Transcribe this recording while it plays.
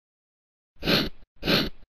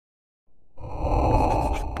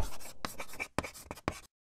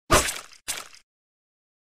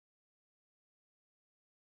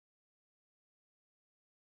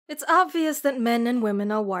It's obvious that men and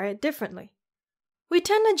women are wired differently. We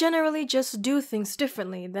tend to generally just do things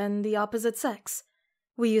differently than the opposite sex.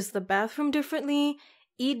 We use the bathroom differently,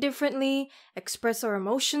 eat differently, express our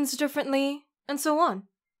emotions differently, and so on.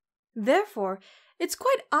 Therefore, it's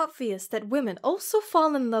quite obvious that women also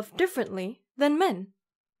fall in love differently than men.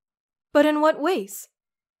 But in what ways?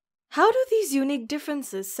 How do these unique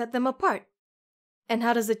differences set them apart? And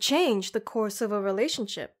how does it change the course of a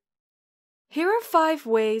relationship? Here are 5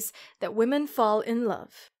 ways that women fall in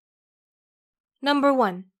love. Number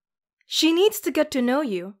 1. She needs to get to know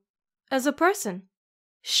you as a person.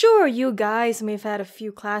 Sure, you guys may have had a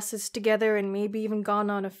few classes together and maybe even gone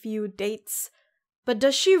on a few dates, but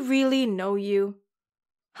does she really know you?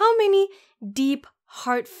 How many deep,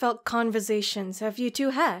 heartfelt conversations have you two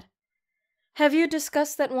had? Have you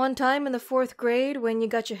discussed that one time in the 4th grade when you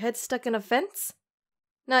got your head stuck in a fence?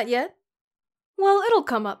 Not yet? Well, it'll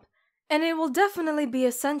come up, and it will definitely be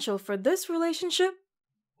essential for this relationship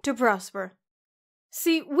to prosper.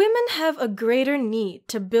 See, women have a greater need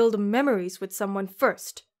to build memories with someone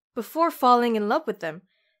first, before falling in love with them,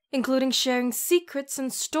 including sharing secrets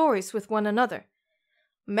and stories with one another.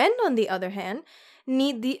 Men, on the other hand,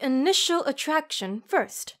 need the initial attraction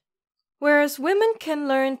first, whereas women can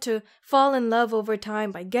learn to fall in love over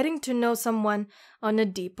time by getting to know someone on a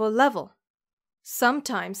deeper level.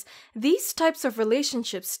 Sometimes, these types of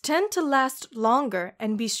relationships tend to last longer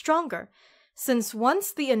and be stronger, since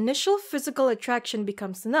once the initial physical attraction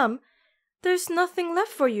becomes numb, there's nothing left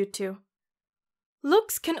for you two.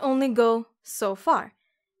 Looks can only go so far,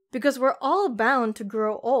 because we're all bound to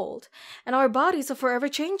grow old, and our bodies are forever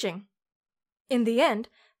changing. In the end,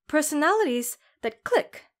 personalities that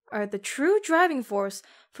click are the true driving force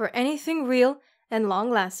for anything real and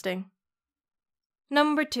long-lasting.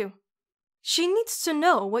 Number 2. She needs to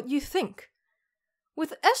know what you think.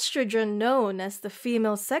 With estrogen known as the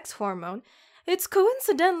female sex hormone, it's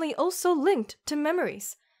coincidentally also linked to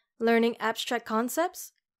memories, learning abstract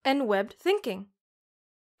concepts, and webbed thinking.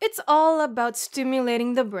 It's all about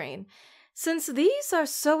stimulating the brain, since these are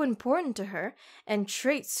so important to her and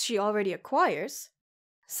traits she already acquires.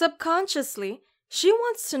 Subconsciously, she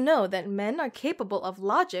wants to know that men are capable of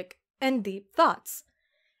logic and deep thoughts.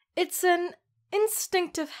 It's an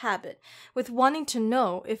instinctive habit with wanting to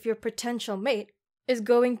know if your potential mate is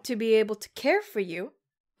going to be able to care for you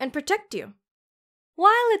and protect you.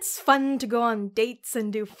 While it's fun to go on dates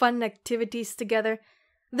and do fun activities together,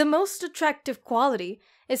 the most attractive quality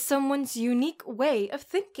is someone's unique way of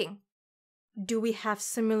thinking. Do we have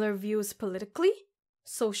similar views politically,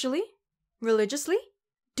 socially, religiously?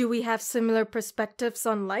 Do we have similar perspectives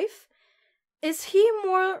on life? Is he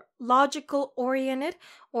more logical-oriented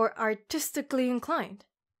or artistically inclined?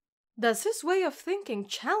 Does his way of thinking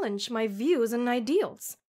challenge my views and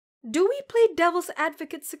ideals? Do we play devil's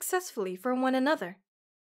advocate successfully for one another?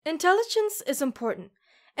 Intelligence is important,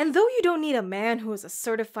 and though you don't need a man who is a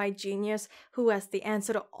certified genius who has the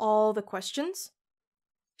answer to all the questions,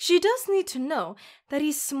 she does need to know that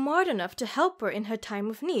he's smart enough to help her in her time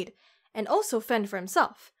of need, and also fend for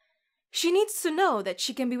himself. She needs to know that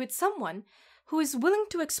she can be with someone who is willing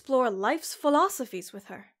to explore life's philosophies with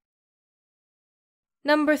her.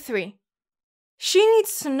 Number 3. She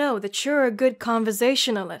needs to know that you're a good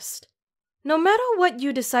conversationalist. No matter what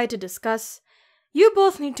you decide to discuss, you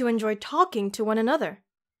both need to enjoy talking to one another.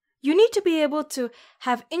 You need to be able to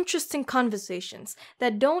have interesting conversations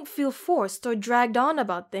that don't feel forced or dragged on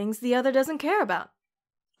about things the other doesn't care about.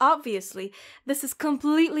 Obviously, this is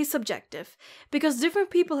completely subjective, because different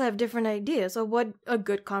people have different ideas of what a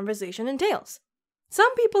good conversation entails.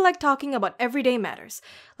 Some people like talking about everyday matters,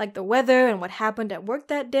 like the weather and what happened at work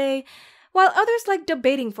that day, while others like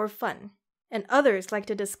debating for fun, and others like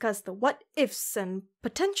to discuss the what-ifs and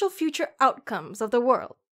potential future outcomes of the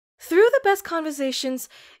world. Through the best conversations,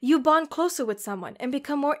 you bond closer with someone and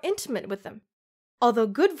become more intimate with them. Although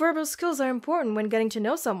good verbal skills are important when getting to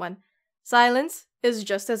know someone, silence is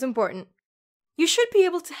just as important. You should be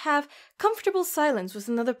able to have comfortable silence with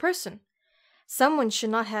another person. Someone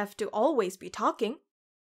should not have to always be talking.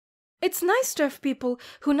 It's nice to have people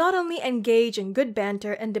who not only engage in good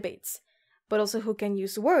banter and debates, but also who can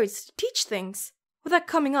use words to teach things without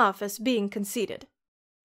coming off as being conceited.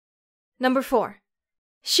 Number 4.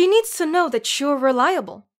 She needs to know that you're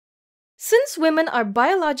reliable. Since women are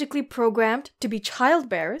biologically programmed to be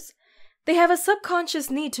childbearers, they have a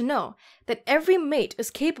subconscious need to know that every mate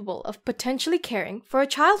is capable of potentially caring for a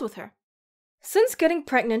child with her. Since getting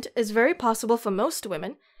pregnant is very possible for most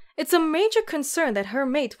women, it's a major concern that her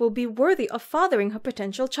mate will be worthy of fathering her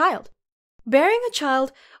potential child. Bearing a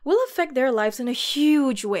child will affect their lives in a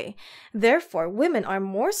huge way. Therefore, women are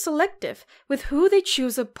more selective with who they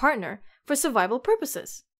choose a partner for survival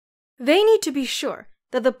purposes. They need to be sure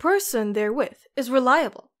that the person they're with is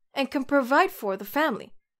reliable and can provide for the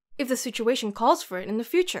family if the situation calls for it in the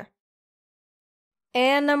future.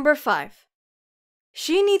 And number 5.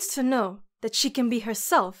 She needs to know that she can be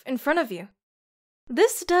herself in front of you.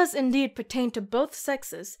 This does indeed pertain to both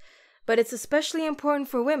sexes, but it's especially important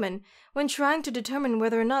for women when trying to determine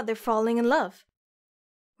whether or not they're falling in love.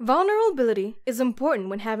 Vulnerability is important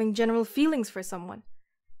when having general feelings for someone.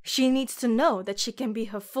 She needs to know that she can be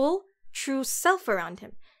her full, true self around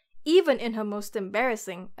him, even in her most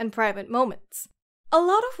embarrassing and private moments. A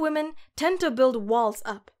lot of women tend to build walls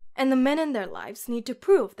up, and the men in their lives need to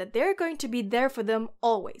prove that they're going to be there for them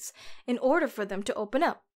always in order for them to open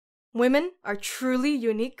up. Women are truly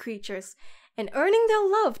unique creatures, and earning their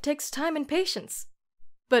love takes time and patience.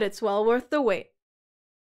 But it's well worth the wait.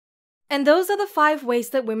 And those are the 5 ways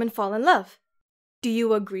that women fall in love. Do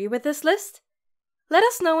you agree with this list? Let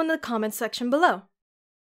us know in the comments section below.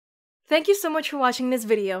 Thank you so much for watching this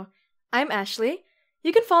video. I'm Ashleigh.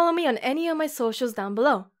 You can follow me on any of my socials down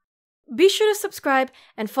below. Be sure to subscribe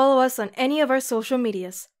and follow us on any of our social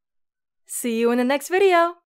medias. See you in the next video!